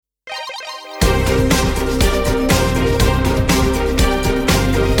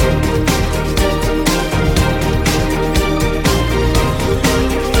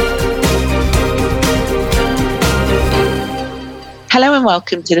and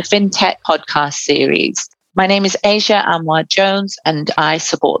welcome to the FinTech podcast series. My name is Asia Anwar-Jones and I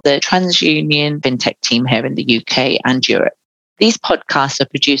support the TransUnion FinTech team here in the UK and Europe. These podcasts are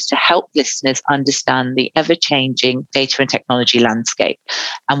produced to help listeners understand the ever-changing data and technology landscape.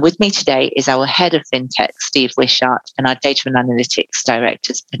 And with me today is our head of FinTech, Steve Wishart, and our data and analytics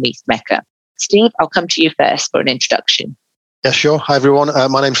director, Puneeth Meka. Steve, I'll come to you first for an introduction. Yeah, sure. Hi, everyone.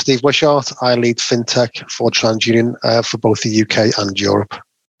 My name's Steve Wishart. I lead FinTech for TransUnion for both the UK and Europe.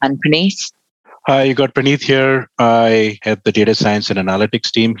 And Puneeth? Hi, you got Puneeth here. I head the data science and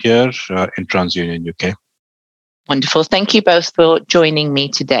analytics team here in TransUnion UK. Wonderful. Thank you both for joining me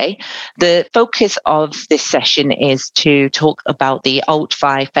today. The focus of this session is to talk about the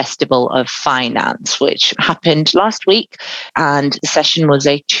AltFi Festival of Finance, which happened last week. And the session was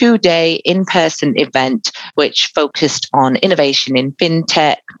a 2-day in-person event which focused on innovation in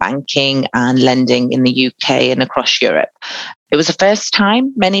fintech, banking and lending in the UK and across Europe. It was the first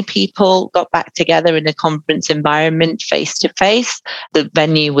time many people got back together in a conference environment face to face. The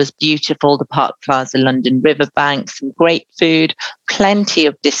venue was beautiful, the Park Plaza London Riverbank, some great food, plenty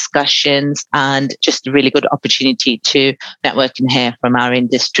of discussions, and just a really good opportunity to network and hear from our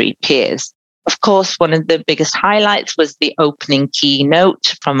industry peers. Of course, one of the biggest highlights was the opening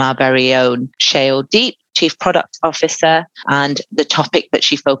keynote from our very own Shail Deep, Chief Product Officer, and the topic that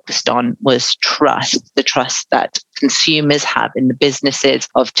she focused on was trust, the trust that consumers have in the businesses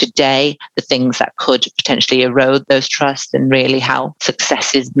of today, the things that could potentially erode those trusts, and really how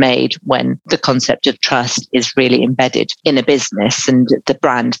success is made when the concept of trust is really embedded in a business and the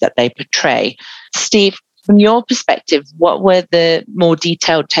brand that they portray. Steve, from your perspective, what were the more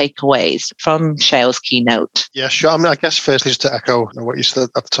detailed takeaways from Shail's keynote? Yeah, sure. I guess firstly, just to echo what you said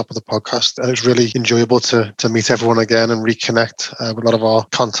at the top of the podcast, it was really enjoyable to meet everyone again and reconnect with a lot of our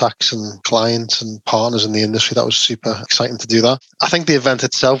contacts and clients and partners in the industry. That was super exciting to do that. I think the event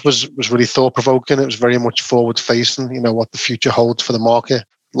itself was really thought-provoking. It was very much forward-facing, what the future holds for the market.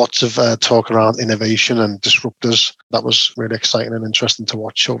 Lots of talk around innovation and disruptors. That was really exciting and interesting to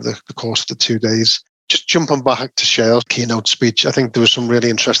watch over the course of the 2 days. Just jumping back to Shail's keynote speech, I think there was some really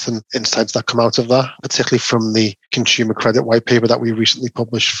interesting insights that come out of that, particularly from the consumer credit white paper that we recently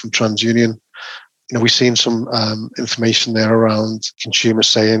published from TransUnion. We've seen some information there around consumers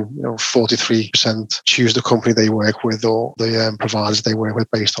saying, 43% choose the company they work with or the providers they work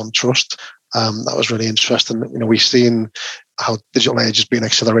with based on trust. That was really interesting. We've seen how digital age has been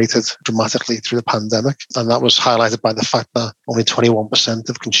accelerated dramatically through the pandemic. And that was highlighted by the fact that only 21%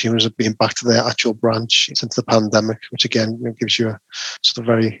 of consumers have been back to their actual branch since the pandemic, which again gives you a sort of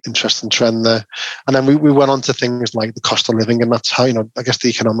very interesting trend there. And then we went on to things like the cost of living, and that's how, I guess the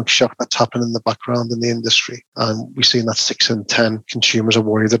economic shock that's happened in the background in the industry. And we've seen that 6 in 10 consumers are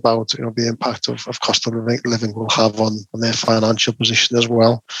worried about, the impact of cost of living will have on their financial position as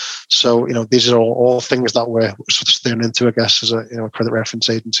well. So, these are all things that we're sort of steering into, I guess, as a credit reference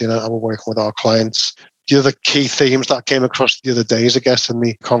agency, and we're working with our clients. The other key themes that came across the other days, I guess, in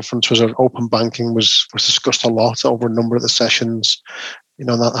the conference was open banking was discussed a lot over a number of the sessions.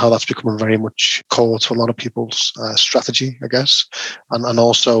 How that's becoming very much core to a lot of people's strategy, I guess. And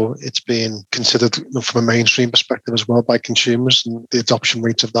also it's being considered from a mainstream perspective as well by consumers. And the adoption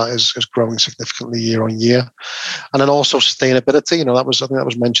rate of that is growing significantly year on year. And then also sustainability, I think that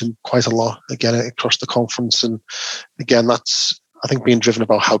was mentioned quite a lot again across the conference. And again, that's, I think, being driven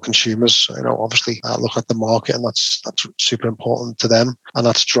about how consumers, obviously look at the market, and that's super important to them, and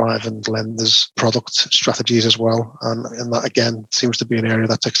that's driving lenders' product strategies as well. And that again seems to be an area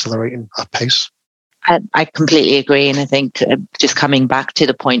that's accelerating at pace. I completely agree, and I think just coming back to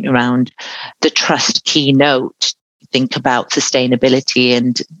the point around the trust keynote, think about sustainability,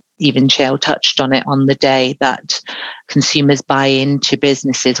 and even Shail touched on it on the day, that consumers buy into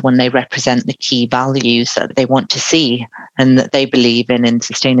businesses when they represent the key values that they want to see and that they believe in, and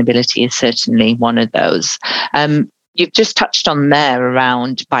sustainability is certainly one of those. You've just touched on there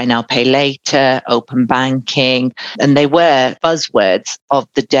around buy now, pay later, open banking, and they were buzzwords of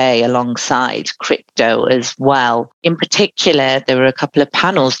the day alongside crypto as well. In particular, there were a couple of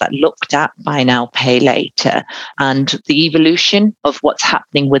panels that looked at buy now, pay later and the evolution of what's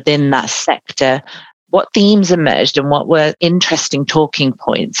happening within that sector. What themes emerged and what were interesting talking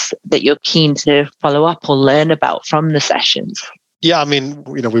points that you're keen to follow up or learn about from the sessions? Yeah, we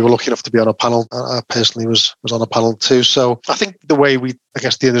were lucky enough to be on a panel. I personally was on a panel too. So I think the way the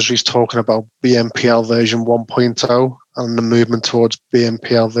industry is talking about BNPL version 1.0 and the movement towards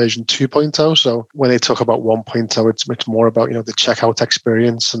BNPL version 2.0. So when they talk about 1.0, it's more about, the checkout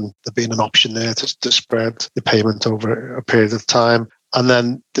experience and there being an option there to spread the payment over a period of time. And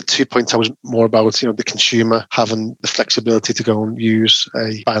then the 2.0 was more about, the consumer having the flexibility to go and use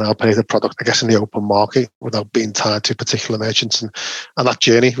a buy now, pay later product, I guess, in the open market without being tied to particular merchants, and that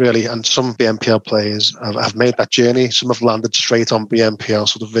journey really. And some BNPL players have made that journey. Some have landed straight on BNPL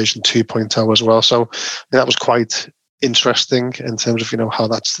sort of version 2.0 as well. So that was quite interesting in terms of, how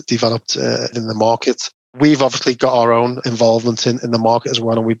that's developed in the market. We've obviously got our own involvement in the market as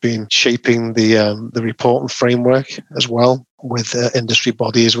well, and we've been shaping the reporting framework as well with industry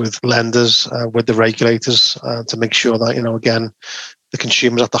bodies, with lenders, with the regulators to make sure that, again, the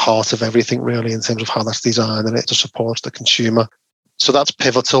consumer's at the heart of everything really in terms of how that's designed and it to support the consumer. So that's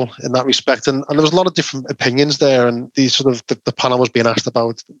pivotal in that respect. And there was a lot of different opinions there. And these sort of the panel was being asked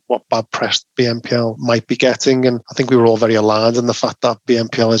about what bad press BNPL might be getting. And I think we were all very aligned in the fact that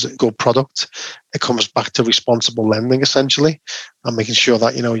BNPL is a good product. It comes back to responsible lending, essentially, and making sure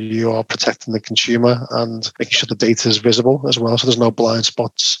that, you are protecting the consumer and making sure the data is visible as well. So there's no blind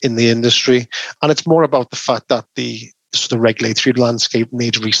spots in the industry. And it's more about the fact that the regulatory landscape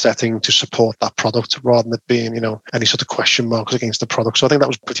needs resetting to support that product rather than it being, any sort of question marks against the product. So I think that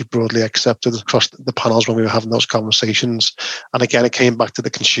was pretty broadly accepted across the panels when we were having those conversations. And again, it came back to the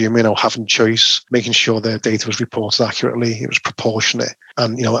consumer, having choice, making sure their data was reported accurately, it was proportionate,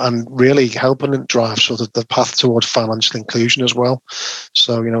 and, and really helping and drive sort of the path towards financial inclusion as well.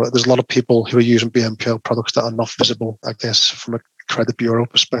 So, there's a lot of people who are using BNPL products that are not visible, I guess, from a credit bureau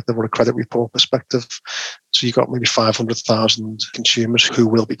perspective or a credit report perspective. So you've got maybe 500,000 consumers who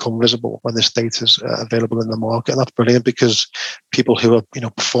will become visible when this data is available in the market. And that's brilliant because people who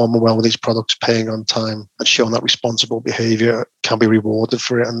are, performing well with these products, paying on time and showing that responsible behavior can be rewarded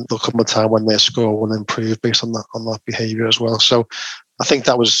for it. And there'll come a time when their score will improve based on that behavior as well. So I think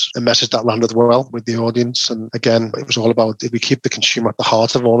that was a message that landed well with the audience. And again, it was all about if we keep the consumer at the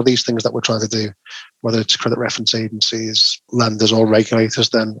heart of all of these things that we're trying to do, whether it's credit reference agencies, lenders or regulators,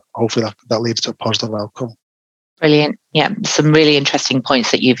 then hopefully that leads to a positive outcome. Brilliant. Yeah, some really interesting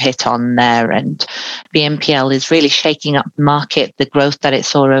points that you've hit on there. And BNPL is really shaking up the market. The growth that it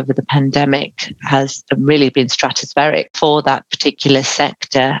saw over the pandemic has really been stratospheric for that particular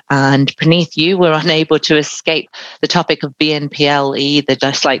sector. And Praneeth, you were unable to escape the topic of BNPL either,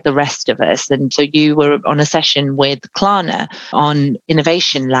 just like the rest of us. And so you were on a session with Klarna on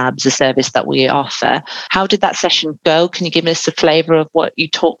Innovation Labs, a service that we offer. How did that session go? Can you give us a flavour of what you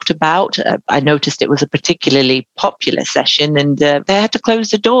talked about? I noticed it was a particularly popular session, and they had to close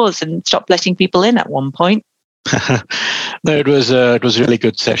the doors and stop letting people in at one point. No, it was a really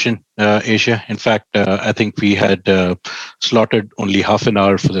good session, Asia. In fact, I think we had slotted only half an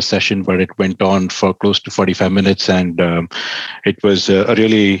hour for the session, but it went on for close to 45 minutes, and it was a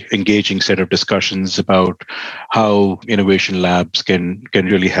really engaging set of discussions about how innovation labs can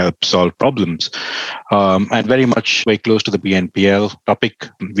really help solve problems. And very close to the BNPL topic,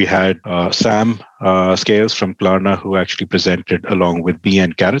 we had Sam Scales from Klarna, who actually presented along with me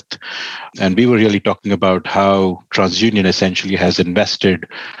and Gareth, and we were really talking about how TransUnion essentially has invested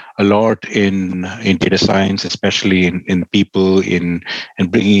a lot in data science, especially in people, in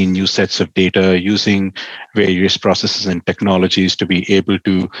bringing in new sets of data, using various processes and technologies to be able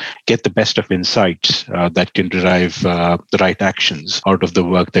to get the best of insights that can derive the right actions out of the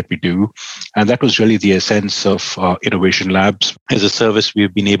work that we do. And that was really the essence of Innovation Labs. As a service,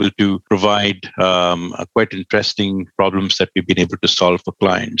 we've been able to provide quite interesting problems that we've been able to solve for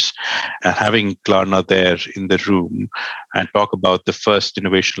clients. And having Klarna there in the room and talk about the first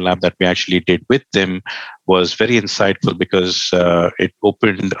innovation lab that we actually did with them was very insightful because it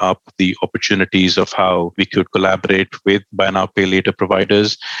opened up the opportunities of how we could collaborate with buy now, pay later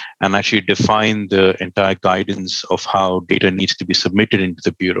providers and actually define the entire guidance of how data needs to be submitted into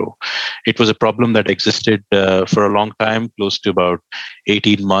the bureau. It was a problem that existed for a long time, close to about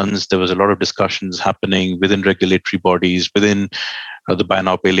 18 months. There was a lot of discussions happening within regulatory bodies, within the buy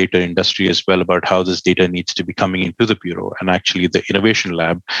now, pay later industry as well about how this data needs to be coming into the bureau. And actually the Innovation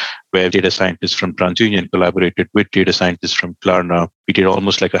Lab, where data scientists from TransUnion collaborated with data scientists from Klarna, we did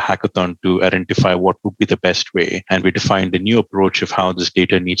almost like a hackathon to identify what would be the best way. And we defined a new approach of how this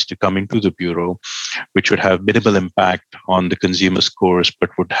data needs to come into the bureau, which would have minimal impact on the consumer scores, but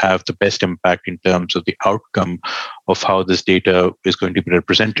would have the best impact in terms of the outcome of how this data is going to be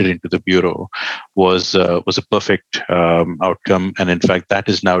represented into the bureau was a perfect outcome. And in fact, that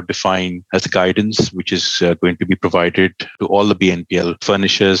is now defined as guidance, which is going to be provided to all the BNPL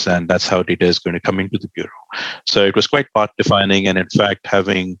furnishers. And that's how data is going to come into the bureau. So it was quite path defining. And in fact,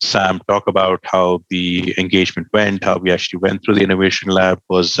 having Sam talk about how the engagement went, how we actually went through the innovation lab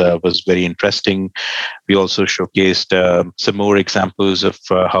was very interesting. We also showcased some more examples of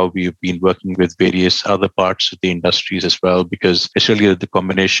how we've been working with various other parts of the industries as well, because it's really the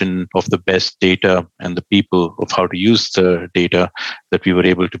combination of the best data and the people of how to use the data that we were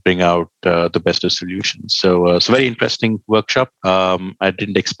able to bring out the best of solutions. So it's a very interesting workshop. I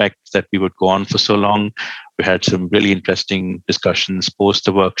didn't expect that we would go on for so long. We had some really interesting discussions post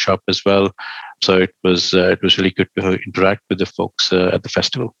the workshop as well. So it was really good to interact with the folks at the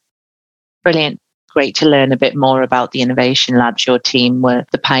festival. Brilliant. Great to learn a bit more about the Innovation Labs. Your team were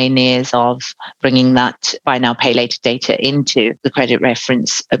the pioneers of bringing that buy now, pay later data into the credit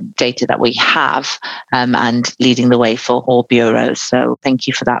reference data that we have, and leading the way for all bureaus. So thank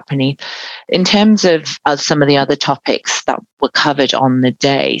you for that, Praneeth. In terms of some of the other topics that were covered on the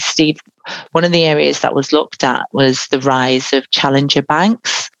day, Steve, one of the areas that was looked at was the rise of challenger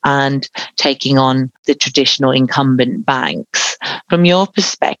banks and taking on the traditional incumbent banks. From your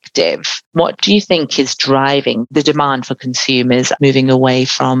perspective, what do you think is driving the demand for consumers moving away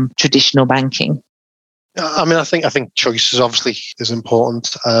from traditional banking? I mean, I think choice obviously is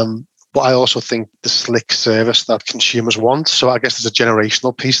important. But I also think the slick service that consumers want. So I guess there's a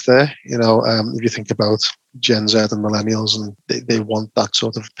generational piece there. If you think about Gen Z and millennials, and they want that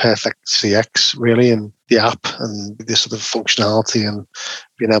sort of perfect CX really, and the app and this sort of functionality and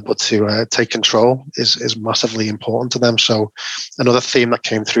being able to take control is massively important to them. So another theme that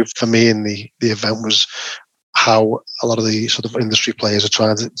came through for me in the event was how a lot of the sort of industry players are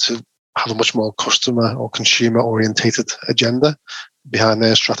trying to have a much more customer or consumer orientated agenda behind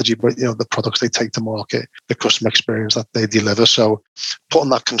their strategy, but the products they take to market, the customer experience that they deliver. So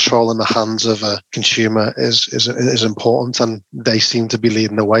putting that control in the hands of a consumer is important, and they seem to be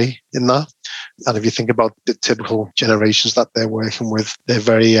leading the way in that. And if you think about the typical generations that they're working with, they're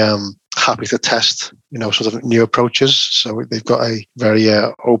very happy to test, sort of new approaches. So they've got a very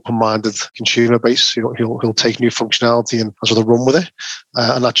open-minded consumer base who'll take new functionality and sort of run with it.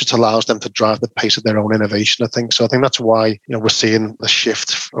 And that just allows them to drive the pace of their own innovation, I think. So I think that's why, we're seeing a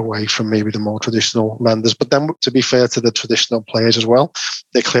shift away from maybe the more traditional lenders. But then, to be fair to the traditional players as well,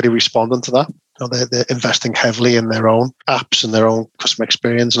 they're clearly responding to that. They're investing heavily in their own apps and their own customer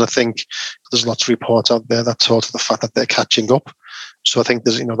experience. And I think there's lots of reports out there that talk to the fact that they're catching up. So I think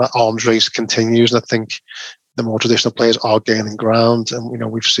there's, that arms race continues. And I think the more traditional players are gaining ground.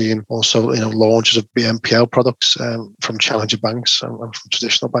 And, we've seen also, launches of BNPL products from challenger banks and from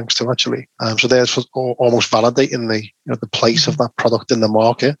traditional banks too, actually. So they're almost validating the place of that product in the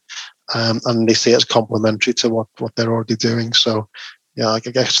market. And they see it as complementary to what they're already doing. So, yeah, I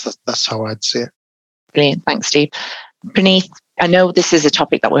guess that's how I'd see it. Brilliant. Thanks, Steve. Praneeth, I know this is a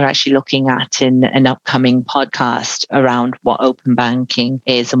topic that we're actually looking at in an upcoming podcast around what open banking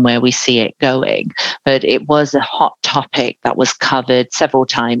is and where we see it going. But it was a hot topic that was covered several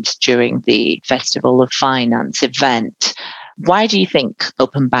times during the Festival of Finance event. Why do you think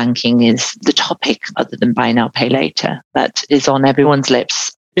open banking is the topic, other than buy now, pay later, that is on everyone's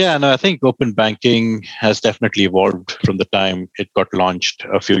lips? Yeah, no, I think open banking has definitely evolved from the time it got launched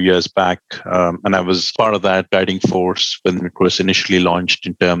a few years back. And I was part of that guiding force when it was initially launched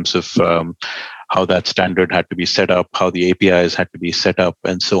in terms of how that standard had to be set up, how the APIs had to be set up,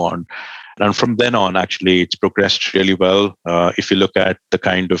 and so on. And from then on, actually, it's progressed really well. If you look at the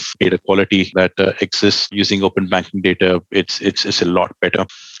kind of data quality that exists using open banking data, it's a lot better.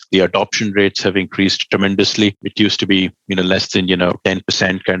 The adoption rates have increased tremendously. It used to be, less than,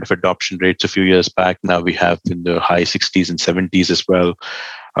 10% kind of adoption rates a few years back. Now we have in the high 60s and 70s as well.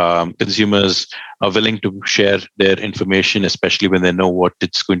 Consumers are willing to share their information, especially when they know what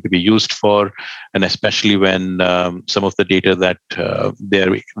it's going to be used for, and especially when some of the data that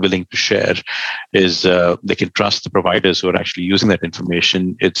they're willing to share is they can trust the providers who are actually using that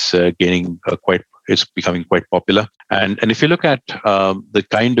information. It's it's becoming quite popular. And if you look at the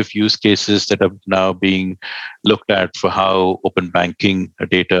kind of use cases that are now being looked at for how open banking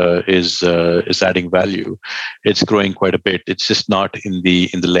data is adding value, it's growing quite a bit. It's just not in the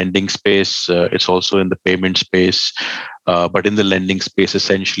lending space. It's also in the payment space, but in the lending space,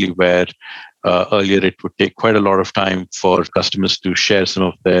 essentially where earlier it would take quite a lot of time for customers to share some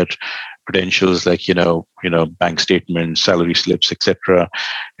of their credentials, like bank statements, salary slips, etc.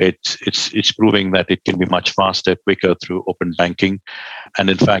 It's proving that it can be much faster, quicker through open banking. And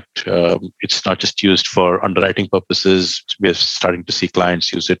in fact, it's not just used for underwriting purposes. We're starting to see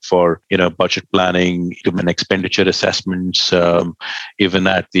clients use it for budget planning, human expenditure assessments, even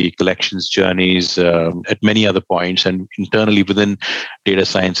at the collections journeys, at many other points, and internally within data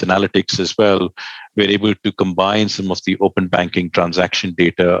science analytics as well. we're able to combine some of the open banking transaction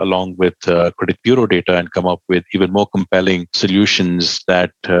data along with credit bureau data and come up with even more compelling solutions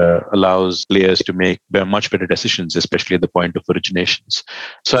that allows players to make much better decisions, especially at the point of originations.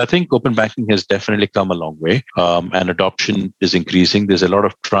 So I think open banking has definitely come a long way, and adoption is increasing. There's a lot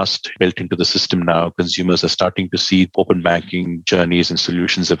of trust built into the system now. Consumers are starting to see open banking journeys and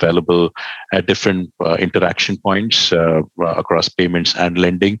solutions available at different interaction points across payments and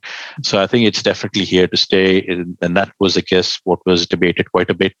lending. So I think it's definitely here to stay. And that was, I guess, what was debated quite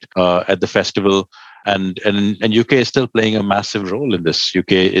a bit at the festival. And UK is still playing a massive role in this.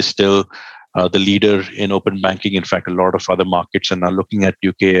 UK is still the leader in open banking. In fact, a lot of other markets are now looking at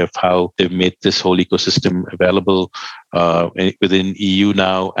UK of how they've made this whole ecosystem available within EU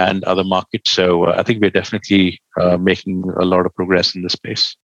now and other markets. So I think we're definitely making a lot of progress in this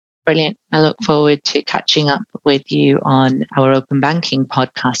space. Brilliant. I look forward to catching up with you on our Open Banking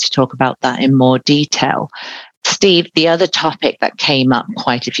podcast to talk about that in more detail. Steve, the other topic that came up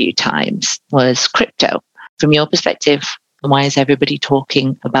quite a few times was crypto. From your perspective, why is everybody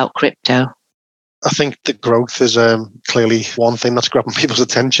talking about crypto? I think the growth is clearly one thing that's grabbing people's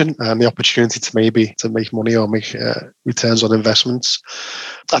attention, and the opportunity to make money or make returns on investments.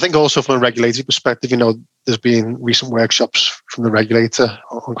 I think also from a regulatory perspective, there's been recent workshops from the regulator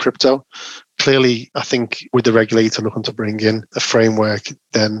on crypto. Clearly, I think with the regulator looking to bring in a framework,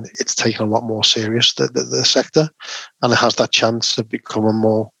 then it's taken a lot more serious, the sector, and it has that chance of becoming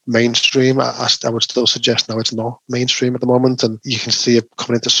more mainstream. I would still suggest now it's not mainstream at the moment, and you can see it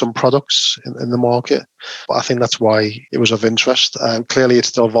coming into some products in the market. But I think that's why it was of interest. Clearly, it's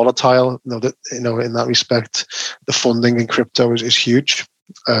still volatile. In that respect, the funding in crypto is huge.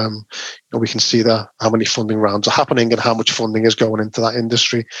 We can see that how many funding rounds are happening and how much funding is going into that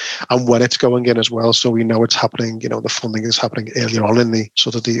industry and when it's going in as well. So we know it's happening, the funding is happening earlier on in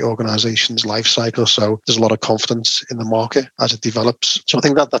the organization's life cycle. So there's a lot of confidence in the market as it develops. So I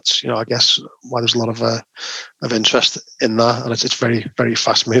think that's, I guess why there's a lot of interest in that. And it's very, very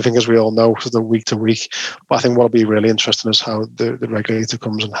fast moving, as we all know, sort of week to week. But I think what'll be really interesting is how the regulator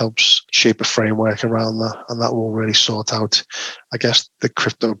comes and helps shape a framework around that. And that will really sort out, I guess, the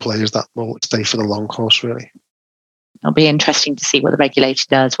crypto players that will stay for the long course, really. It'll be interesting to see what the regulator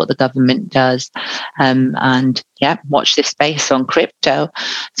does, what the government does, and watch this space on crypto.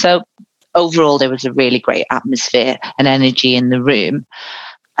 So overall, there was a really great atmosphere and energy in the room.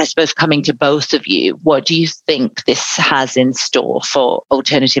 I suppose coming to both of you, what do you think this has in store for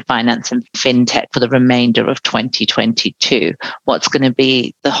alternative finance and fintech for the remainder of 2022? What's going to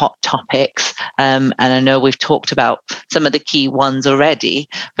be the hot topics? And I know we've talked about some of the key ones already,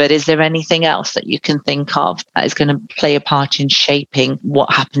 but is there anything else that you can think of that is going to play a part in shaping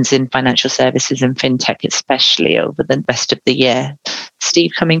what happens in financial services and fintech, especially over the rest of the year?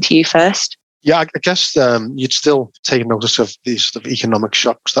 Steve, coming to you first. Yeah, I guess you'd still take notice of these sort of economic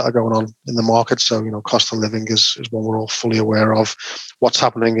shocks that are going on in the market. So, cost of living is one we're all fully aware of. What's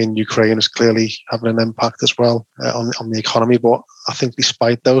happening in Ukraine is clearly having an impact as well on the economy. But I think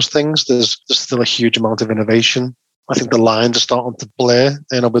despite those things, there's still a huge amount of innovation. I think the lines are starting to blur,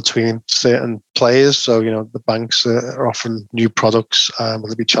 between certain players. So, the banks are offering new products,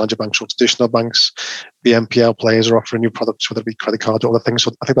 whether it be challenger banks or traditional banks. The NPL players are offering new products, whether it be credit cards or other things.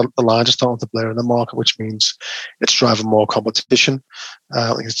 So I think the lines are starting to blur in the market, which means it's driving more competition.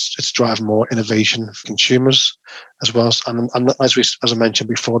 I think it's driving more innovation for consumers as well. And as I mentioned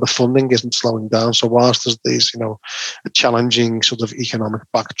before, the funding isn't slowing down. So whilst there's these, a challenging sort of economic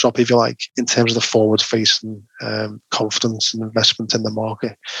backdrop, if you like, in terms of the forward-facing confidence and investment in the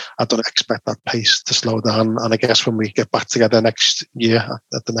market, I don't expect that pace to slow down. And I guess when we get back together next year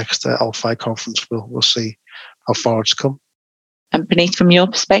at the next AltFi conference, we'll see how far it's come. And Puneet, from your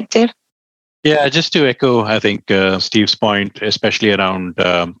perspective? Yeah, just to echo, I think Steve's point, especially around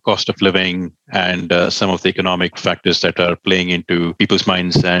cost of living and some of the economic factors that are playing into people's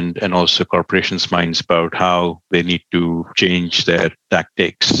minds and also corporations' minds about how they need to change their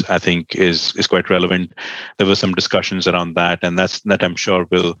tactics, I think is quite relevant. There were some discussions around that, and that I'm sure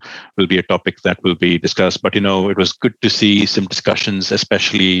will be a topic that will be discussed. But, it was good to see some discussions,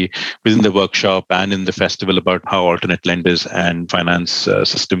 especially within the workshop and in the festival, about how alternate lenders and finance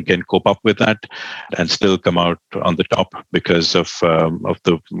system can cope up with that and still come out on the top because of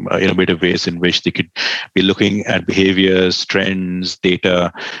the innovative ways in which they could be looking at behaviors, trends,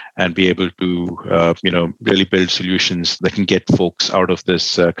 data, and be able to really build solutions that can get folks out of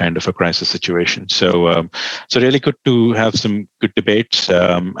this kind of a crisis situation. So really good to have some good debates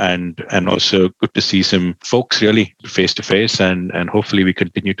and also good to see some folks really face to face, and hopefully we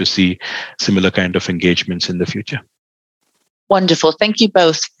continue to see similar kind of engagements in the future. Wonderful. Thank you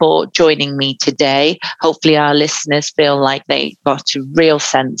both for joining me today. Hopefully our listeners feel like they got a real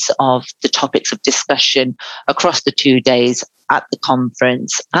sense of the topics of discussion across the 2 days at the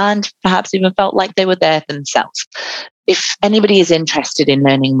conference, and perhaps even felt like they were there themselves. If anybody is interested in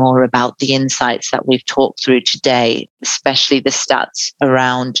learning more about the insights that we've talked through today, especially the stats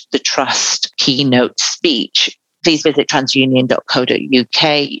around the trust keynote speech, please visit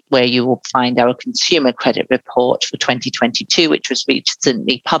transunion.co.uk, where you will find our consumer credit report for 2022, which was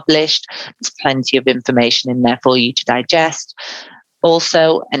recently published. There's plenty of information in there for you to digest.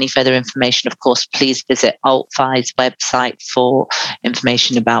 Also, any further information, of course, please visit AltFi's website for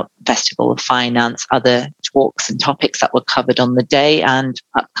information about Festival of Finance, other talks and topics that were covered on the day, and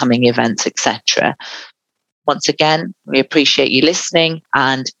upcoming events, etc. Once again, we appreciate you listening,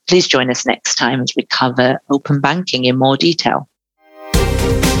 and please join us next time as we cover open banking in more detail.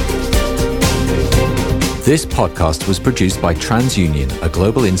 This podcast was produced by TransUnion, a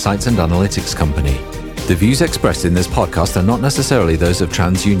global insights and analytics company. The views expressed in this podcast are not necessarily those of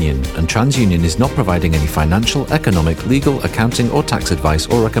TransUnion, and TransUnion is not providing any financial, economic, legal, accounting, or tax advice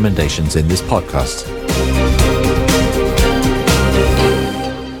or recommendations in this podcast.